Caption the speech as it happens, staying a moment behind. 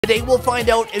Today we'll find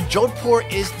out if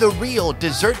Jodhpur is the real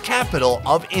dessert capital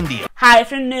of India. Hi,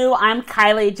 if you're new, I'm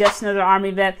Kylie, just another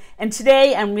Army vet, and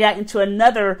today I'm reacting to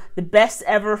another The Best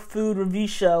Ever Food Review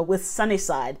Show with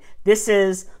Sunnyside. This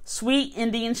is Sweet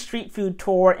Indian Street Food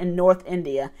Tour in North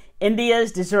India,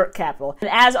 India's dessert capital. And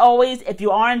as always, if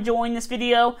you are enjoying this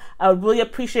video, I would really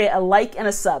appreciate a like and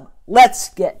a sub. Let's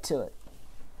get to it.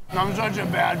 I'm such a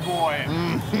bad boy.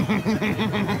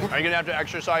 Are you gonna have to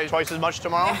exercise twice as much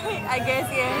tomorrow? I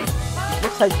guess, yes.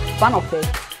 Looks like funnel cake.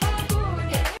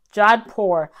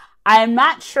 Jodhpur. I'm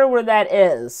not sure where that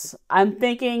is. I'm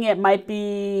thinking it might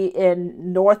be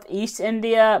in northeast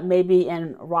India, maybe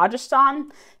in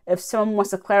Rajasthan. If someone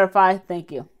wants to clarify,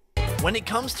 thank you. When it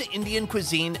comes to Indian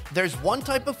cuisine, there's one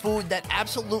type of food that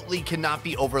absolutely cannot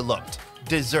be overlooked: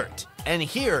 dessert. And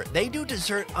here, they do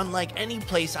dessert unlike any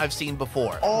place I've seen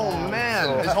before. Oh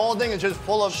man, this whole thing is just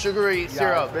full of sugary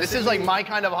syrup. This is like my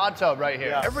kind of hot tub right here.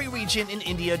 Yeah. Every region in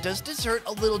India does dessert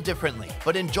a little differently,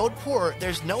 but in Jodhpur,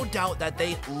 there's no doubt that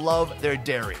they love their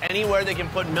dairy. Anywhere they can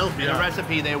put milk in a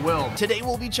recipe, they will. Today,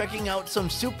 we'll be checking out some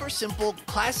super simple,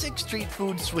 classic street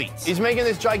food sweets. He's making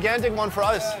this gigantic one for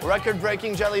us,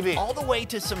 record-breaking jelly bean. All the way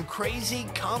to some crazy,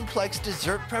 complex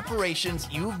dessert preparations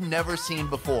you've never seen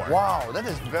before. Wow, that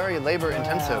is very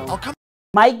labor-intensive.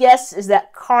 My guess is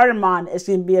that cardamom is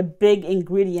going to be a big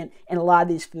ingredient in a lot of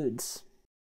these foods.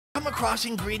 Come across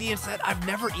ingredients that I've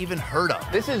never even heard of.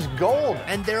 This is gold.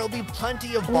 And there'll be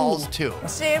plenty of balls too.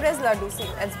 Shaped as laddu, see,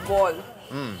 as ball.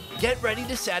 Get ready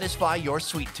to satisfy your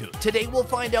sweet tooth. Today we'll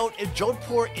find out if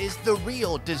Jodhpur is the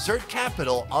real dessert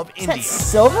capital of India. Is that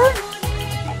silver?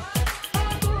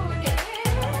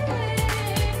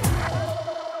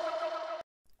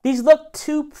 These look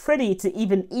too pretty to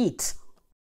even eat.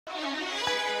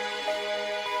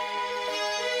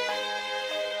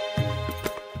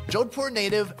 Jodhpur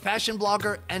native, fashion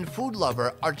blogger, and food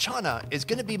lover Archana is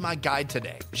going to be my guide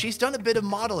today. She's done a bit of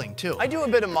modeling too. I do a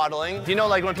bit of modeling. Do you know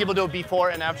like when people do a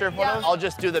before and after photos? Yeah. I'll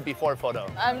just do the before photo.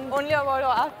 I'm only about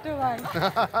after one.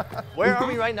 Where are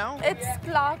we right now? It's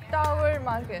Clark Tower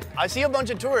Market. I see a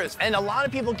bunch of tourists and a lot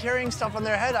of people carrying stuff on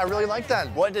their head. I really like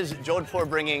that. What is Jodhpur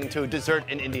bringing to dessert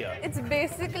in India? It's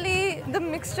basically the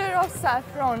mixture of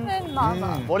saffron and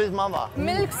mava. What is mava?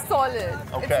 Milk solid.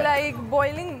 Okay. It's like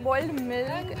boiled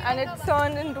milk and it's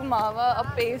turned into mava,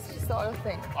 a paste sort of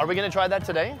thing. Are we gonna try that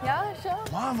today? Yeah, sure.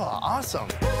 Mava, awesome.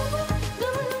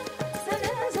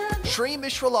 Shri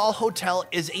Mishralal Hotel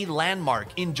is a landmark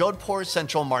in Jodhpur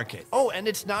Central Market. Oh, and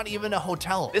it's not even a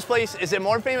hotel. This place, is it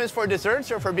more famous for desserts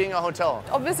or for being a hotel?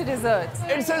 Obviously desserts.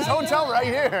 It says hotel right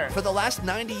here. For the last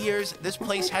 90 years, this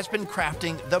place has been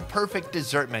crafting the perfect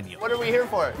dessert menu. What are we here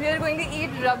for? We are going to eat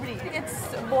rabdi.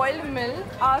 It's boiled milk.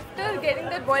 After getting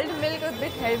that boiled milk a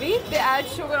bit heavy, they add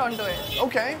sugar onto it.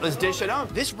 Okay, let's dish it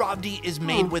up. This rabdi is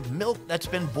made with milk that's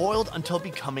been boiled until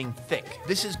becoming thick.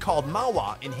 This is called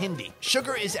mawa in Hindi.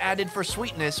 Sugar is added for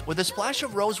sweetness with a splash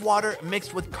of rose water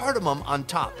mixed with cardamom on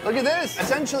top. Look at this.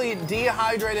 Essentially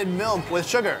dehydrated milk with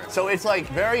sugar. So it's like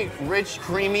very rich,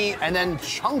 creamy, and then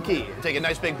chunky. Take a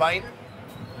nice big bite.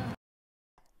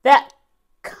 That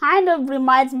kind of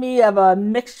reminds me of a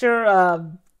mixture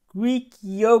of Greek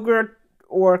yogurt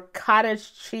or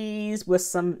cottage cheese with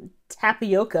some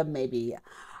tapioca maybe.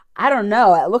 I don't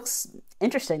know. It looks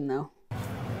interesting though.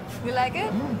 You like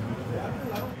it?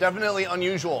 Definitely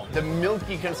unusual. The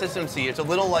milky consistency, it's a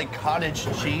little like cottage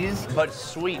cheese, but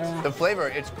sweet. The flavor,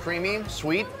 it's creamy,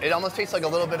 sweet. It almost tastes like a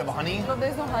little bit of honey. No,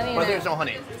 there's no honey But in there's it. no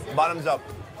honey. Bottoms up.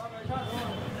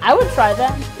 I would try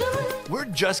that. We're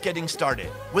just getting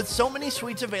started. With so many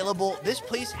sweets available, this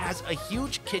place has a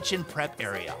huge kitchen prep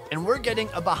area. And we're getting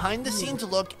a behind-the-scenes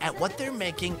look at what they're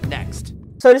making next.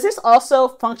 So does this also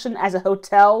function as a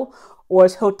hotel, or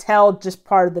is hotel just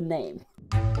part of the name?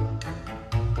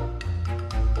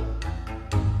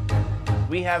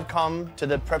 We have come to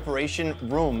the preparation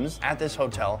rooms at this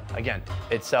hotel. Again,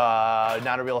 it's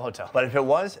not a real hotel. But if it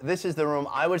was, this is the room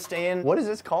I would stay in. What is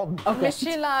this called? Okay.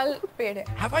 Mishralal Pede.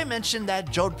 Have I mentioned that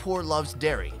Jodhpur loves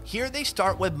dairy? Here they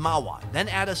start with mawa, then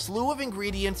add a slew of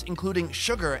ingredients including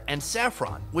sugar and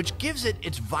saffron, which gives it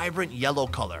its vibrant yellow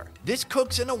color. This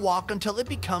cooks in a wok until it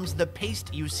becomes the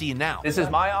paste you see now. This is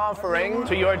my offering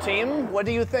to your team. What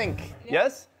do you think?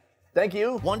 Yes? Thank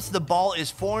you. Once the ball is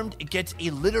formed, it gets a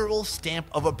literal stamp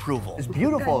of approval. It's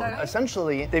beautiful.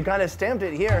 Essentially, they've kind of stamped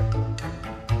it here.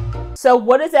 So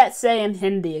what does that say in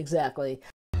Hindi exactly?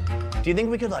 Do you think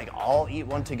we could like all eat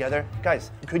one together?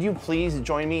 Guys, could you please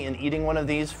join me in eating one of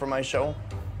these for my show?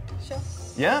 Sure.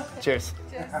 Yeah? Cheers.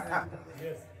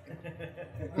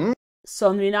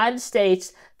 So in the United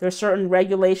States, there are certain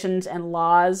regulations and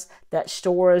laws that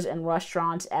stores and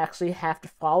restaurants actually have to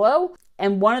follow.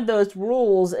 And one of those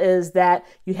rules is that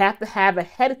you have to have a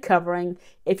head covering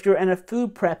if you're in a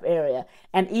food prep area.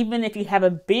 And even if you have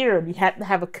a beard, you have to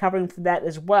have a covering for that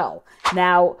as well.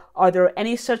 Now, are there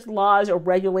any such laws or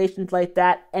regulations like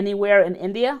that anywhere in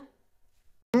India?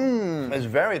 It's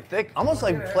very thick, almost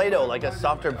like Play-Doh, like a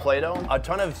softer Play-Doh. A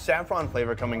ton of saffron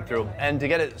flavor coming through. And to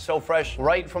get it so fresh,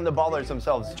 right from the ballers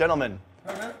themselves. Gentlemen,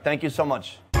 thank you so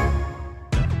much.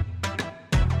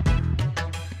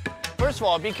 First of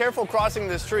all, be careful crossing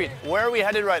the street. Where are we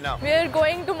headed right now? We're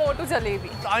going to Motu Jalebi.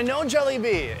 I know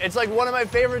jalebi. It's like one of my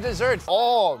favorite desserts.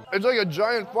 Oh, it's like a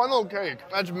giant funnel cake.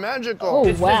 That's magical. Oh,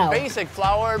 it's wow. just basic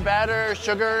flour, batter,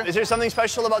 sugar. Is there something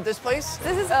special about this place?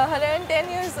 This is 110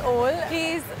 years old.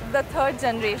 He's the third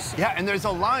generation. Yeah, and there's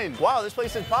a line. Wow, this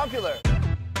place is popular.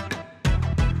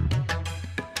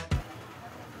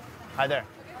 Hi there.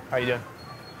 How you doing?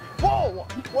 Whoa!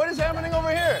 What is happening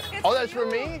over here? Oh, that's for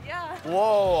me? Yeah.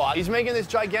 Whoa! He's making this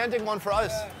gigantic one for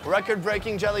us.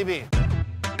 Record-breaking jalebi.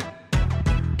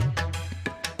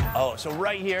 Oh, so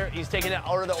right here, he's taking it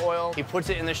out of the oil. He puts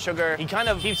it in the sugar. He kind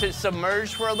of keeps it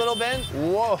submerged for a little bit.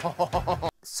 Whoa!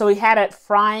 So he had it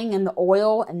frying in the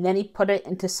oil, and then he put it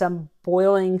into some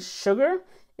boiling sugar?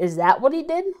 Is that what he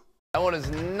did? That one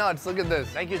is nuts. Look at this.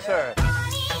 Thank you, sir.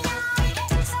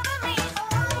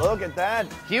 Look at that.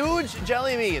 Huge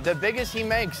jalebi, the biggest he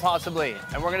makes, possibly.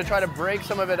 And we're gonna try to break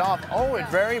some of it off. Oh, it's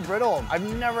very brittle. I've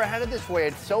never had it this way.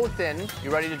 It's so thin.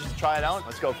 You ready to just try it out?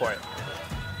 Let's go for it.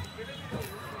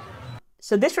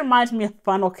 So this reminds me of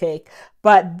funnel cake,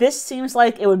 but this seems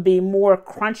like it would be more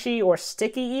crunchy or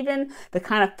sticky even, the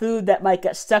kind of food that might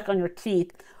get stuck on your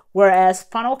teeth, whereas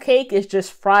funnel cake is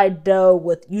just fried dough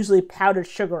with usually powdered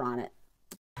sugar on it.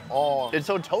 Oh, it's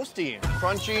so toasty,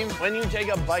 crunchy. When you take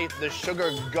a bite, the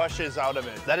sugar gushes out of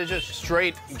it. That is just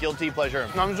straight guilty pleasure.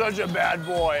 I'm such a bad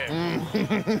boy.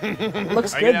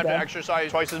 Looks Are good, you gonna have though. to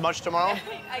exercise twice as much tomorrow?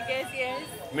 I guess yes.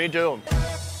 Me too.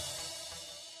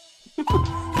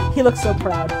 He looks so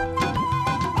proud.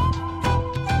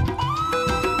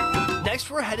 Next,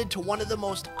 we're headed to one of the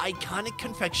most iconic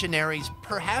confectionaries,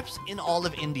 perhaps in all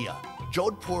of India.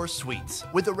 Jodhpur Sweets,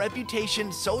 with a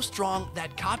reputation so strong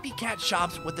that copycat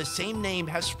shops with the same name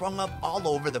have sprung up all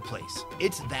over the place.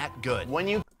 It's that good.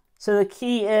 So the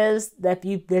key is that if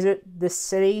you visit this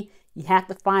city, you have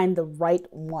to find the right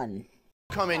one.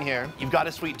 Come in here, you've got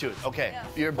a sweet tooth. Okay,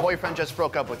 your boyfriend just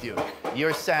broke up with you.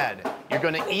 You're sad. You're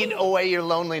gonna eat away your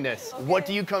loneliness. What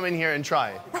do you come in here and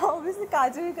try? Obviously,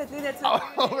 Kaju Katli, that's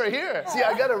Over here. See,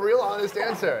 I got a real honest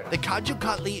answer. The Kaju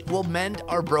Katli will mend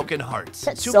our broken hearts.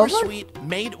 That's Super so good. sweet,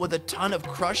 made with a ton of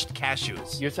crushed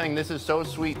cashews. You're saying this is so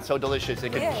sweet, so delicious,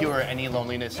 it could cure any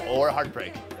loneliness or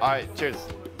heartbreak. All right, cheers.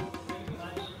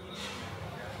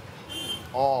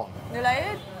 Oh. You like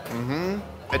it? Mm-hmm.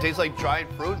 It tastes like dried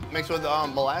fruit mixed with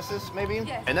molasses, maybe?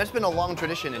 Yes. And that's been a long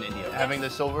tradition in India, having the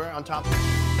silver on top.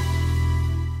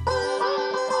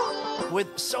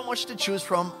 With so much to choose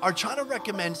from, are trying to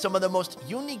recommend some of the most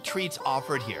unique treats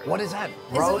offered here. What is that?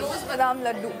 It's a rose badam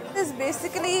laddu. It's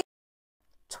basically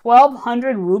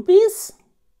 1,200 rupees?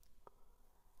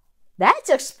 That's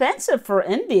expensive for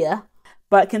India.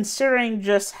 But considering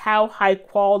just how high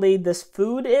quality this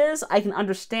food is, I can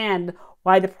understand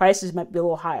why the prices might be a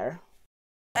little higher.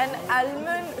 an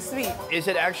almond sweet. Is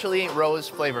it actually rose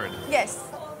flavored? Yes.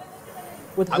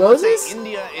 With I must roses? say,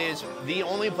 India is the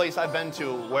only place I've been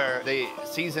to where they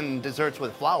season desserts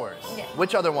with flowers. Yeah.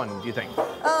 Which other one do you think?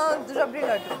 The rabri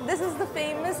laddu. This is the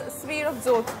famous sweet of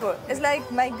Jodhpur. It's like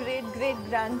my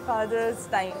great-great-grandfather's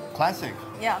time. Classic.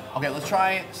 Yeah. Okay, let's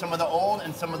try some of the old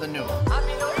and some of the new.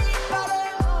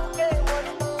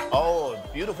 Oh,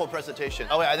 beautiful presentation.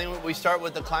 Oh, wait, I think we start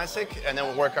with the classic and then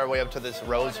we'll work our way up to this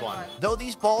rose one. Though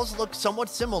these balls look somewhat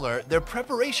similar, their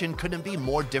preparation couldn't be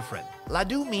more different.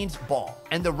 Laddu means ball,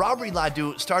 and the rabri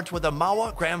laddu starts with a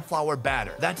mawa gram flour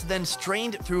batter that's then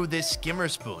strained through this skimmer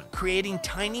spoon, creating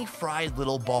tiny fried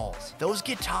little balls. Those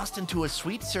get tossed into a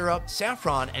sweet syrup,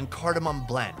 saffron, and cardamom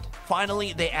blend.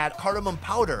 Finally, they add cardamom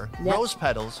powder, rose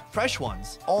petals, fresh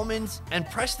ones, almonds, and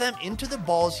press them into the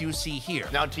balls you see here.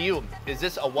 Now to you, is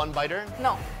this a one-biter?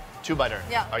 No. Two-biter?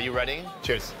 Yeah. Are you ready?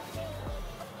 Cheers.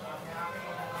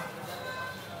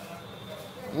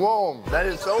 Whoa, that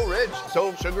is so rich,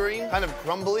 so sugary, kind of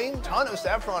crumbly. Ton of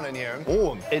saffron in here.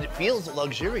 Oh, it feels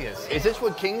luxurious. Is this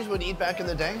what kings would eat back in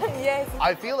the day? Yes.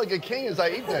 I feel like a king as I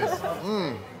eat this.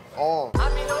 Oh.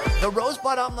 The rose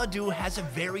badam laddu has a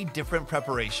very different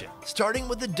preparation, starting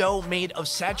with the dough made of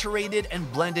saturated and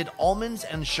blended almonds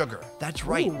and sugar. That's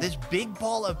right, this big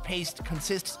ball of paste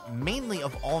consists mainly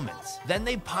of almonds. Then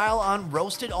they pile on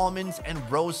roasted almonds and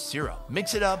rose syrup.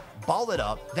 Mix it up, ball it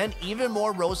up, then even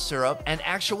more rose syrup and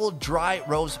actual dry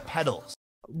rose petals.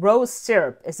 rose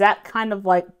syrup. Is that kind of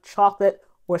like chocolate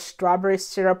or strawberry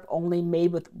syrup only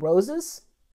made with roses?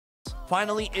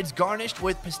 Finally, it's garnished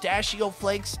with pistachio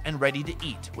flakes and ready to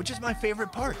eat, which is my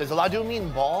favorite part. Does laddu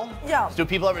mean ball? Yeah. Do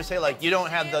people ever say, like, you don't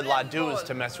have the laddus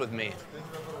to mess with me?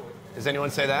 Does anyone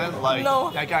say that? Like,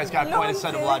 No. that guy's got quite a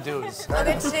set of laddus. And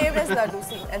it's shaped as laddu,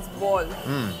 see, as ball.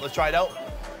 Let's try it out.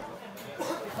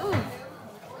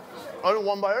 Oh,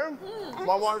 one bite? I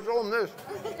want to show them this.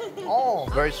 Oh,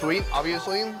 very sweet,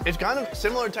 obviously. It's kind of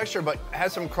similar texture, but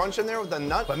has some crunch in there with the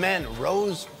nut. But man,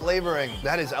 rose flavoring,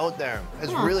 that is out there.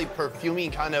 It's really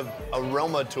perfumey kind of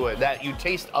aroma to it that you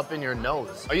taste up in your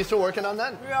nose. Are you still working on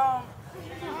that? Yeah.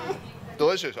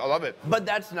 Delicious, I love it. But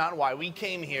that's not why we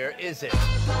came here, is it?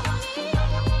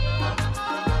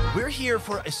 We're here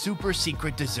for a super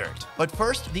secret dessert. But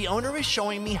first, the owner is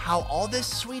showing me how all this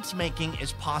sweets making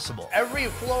is possible. Every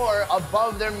floor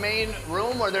above their main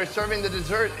room where they're serving the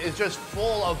dessert is just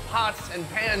full of pots and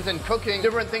pans and cooking,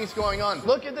 different things going on.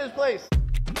 Look at this place.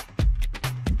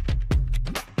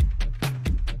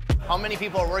 How many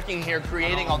people are working here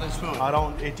creating all this food?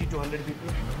 Around 80 to 100 people.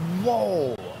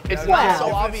 Whoa. It's Wow. not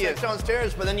so obvious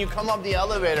downstairs, but then you come up the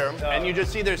elevator and you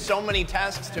just see there's so many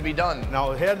tasks to be done.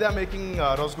 Now here they are making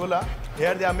rasgulla.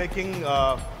 Here they are making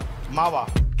mawa.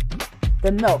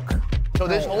 The milk. So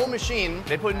this whole machine,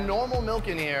 they put normal milk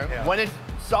in here. Yeah. When it's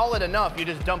solid enough, you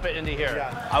just dump it into here.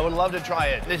 Yeah. I would love to try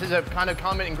it. This is a kind of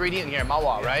common ingredient here,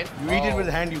 mawa, right? You eat it with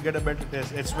hand, you get a better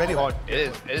taste. It's very hot.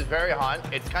 It is very hot.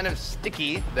 It's kind of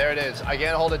sticky. There it is. I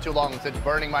can't hold it too long, it's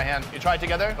burning my hand. You try it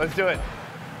together? Let's do it.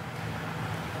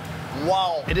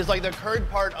 Wow. It is like the curd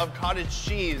part of cottage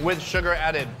cheese with sugar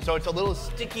added. So it's a little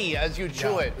sticky as you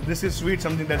chew it. This is sweet,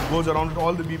 something that goes around to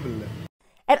all the people.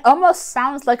 It almost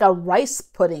sounds like a rice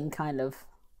pudding, kind of.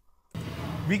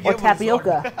 We Or gave them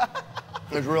tapioca.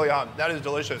 It's really hot. That is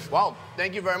delicious. Wow.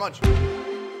 Thank you very much.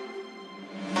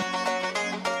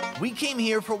 We came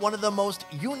here for one of the most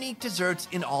unique desserts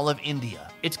in all of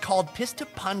India. It's called Pista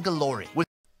Pangalori, with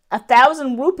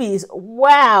 1,000 rupees.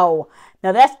 Wow.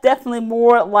 Now that's definitely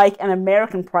more like an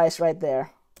American price right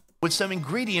there. some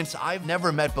ingredients I've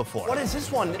never met before. What is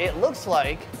this one? It looks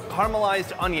like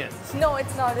caramelized onions. No,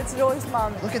 it's not. It's rose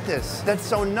marmalade. Look at this. That's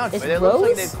so nuts. It's It looks like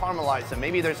rose? they've caramelized them.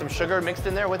 Maybe there's some sugar mixed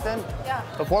in there with them. Yeah.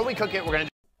 Before we cook it, we're gonna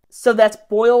So that's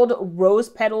boiled rose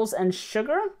petals and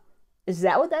sugar? Is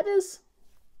that what that is?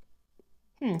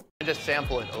 just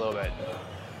sample it a little bit.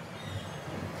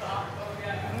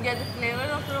 Get the flavor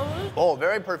of rose. Oh,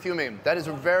 very perfuming. That is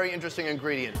a very interesting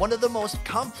ingredient. One of the most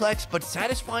complex but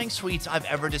satisfying sweets I've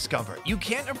ever discovered. You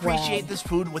can't appreciate this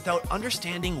food without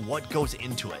understanding what goes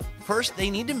into it. First, they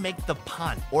need to make the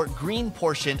pan, or green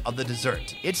portion of the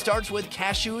dessert. It starts with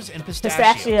cashews and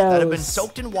pistachios that have been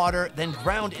soaked in water, then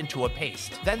ground into a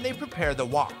paste. Then they prepare the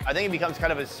wok. I think it becomes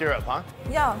kind of a syrup, huh?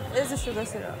 Yeah, it's a sugar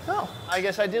syrup. Oh, I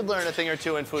guess I did learn a thing or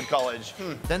two in food college.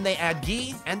 Then they add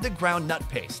ghee and the ground nut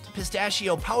paste.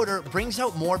 Pistachio powder brings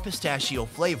out more pistachio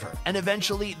flavor, and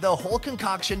eventually the whole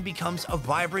concoction becomes a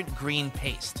vibrant green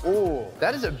paste. Ooh,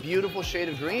 that is a beautiful shade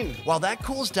of green. While that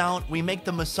cools down, we make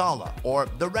the masala, or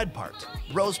the red part.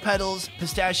 Rose petals,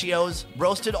 pistachios,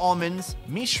 roasted almonds,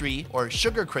 mishri, or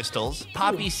sugar crystals,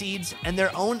 poppy seeds, and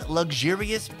their own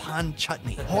luxurious pan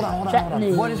chutney. Hold on.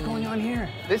 Chutney. What is going on here?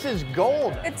 This is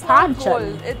gold. It's Pan not gold.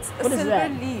 chutney. It's What is silver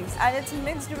that? leaves, and it's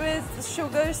mixed with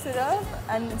sugar syrup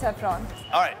and saffron.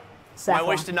 All right. My Saffron.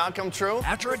 wish did not come true.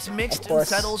 After it's mixed Of and course.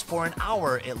 settles for an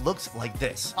hour, it looks like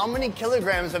this. How many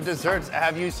kilograms of desserts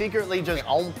have you secretly just...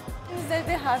 Oh, Is that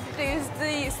they have to taste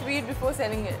the sweet before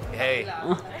selling it. hey.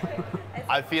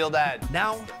 I feel that.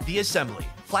 Now, the assembly.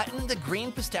 Flatten the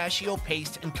green pistachio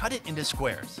paste and cut it into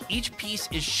squares. Each piece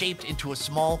is shaped into a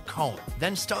small cone,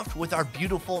 then stuffed with our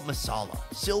beautiful masala.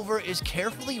 Silver is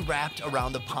carefully wrapped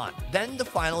around the pan. Then the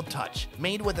final touch,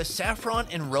 made with a saffron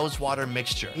and rosewater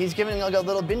mixture. He's giving like a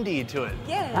little bindi to it.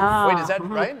 Yeah. Wait, is that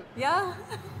right? Yeah,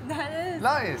 that is.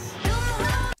 Nice.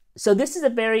 So this is a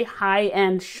very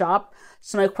high-end shop.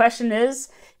 So my question is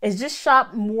this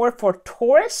shop more for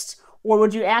tourists, or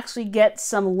would you actually get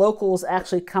some locals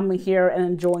actually coming here and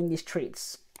enjoying these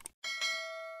treats?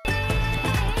 All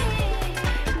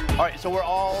right, so we're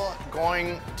all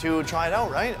going to try it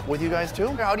out, right? With you guys too?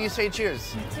 How do you say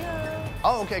cheers? Cheers.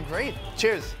 Oh, okay, great.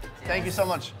 Cheers. Thank you so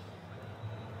much.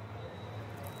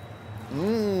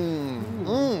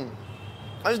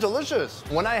 That's delicious.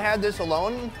 When I had this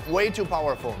alone, way too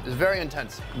powerful. It's very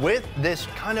intense. With this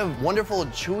kind of wonderful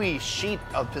chewy sheet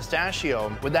of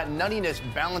pistachio, with that nuttiness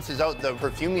balances out the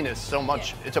perfuminess so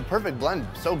much. It's a perfect blend,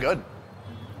 so good.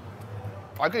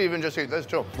 I could even just eat this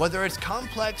too. Whether it's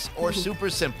complex or super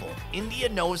simple, India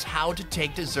knows how to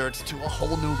take desserts to a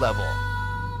whole new level.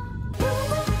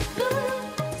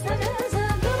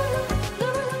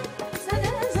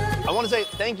 I want to say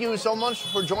thank you so much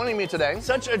for joining me today.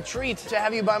 Such a treat to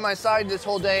have you by my side this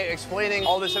whole day explaining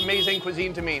all this amazing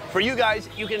cuisine to me. For you guys,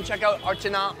 you can check out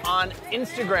Artina on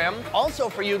Instagram. Also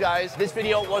for you guys, this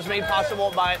video was made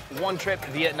possible by One Trip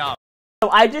Vietnam. So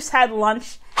I just had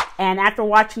lunch, and after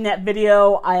watching that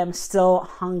video, I am still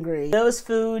hungry. Those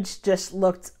foods just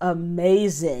looked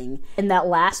amazing. And that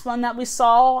last one that we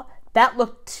saw, that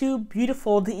looked too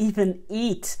beautiful to even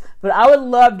eat. But I would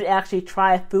love to actually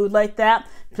try a food like that,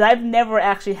 because I've never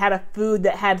actually had a food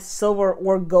that had silver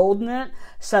or gold in it,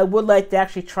 so I would like to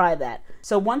actually try that.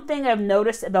 So one thing I've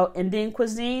noticed about Indian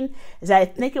cuisine is that I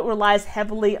think it relies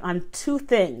heavily on two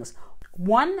things.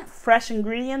 One, fresh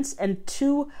ingredients, and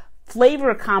two,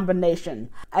 flavor combination.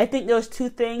 I think those two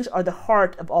things are the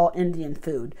heart of all Indian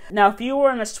food. Now, if you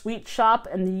were in a sweet shop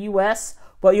in the US,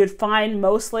 what you'd find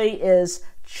mostly is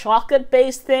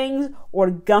chocolate-based things or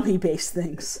gummy-based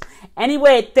things.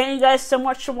 Anyway, thank you guys so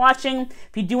much for watching.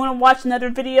 If you do want to watch another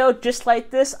video just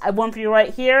like this, I have one for you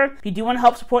right here. If you do want to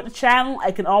help support the channel,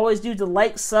 I can always do the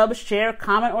like, sub, share,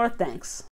 comment, or thanks.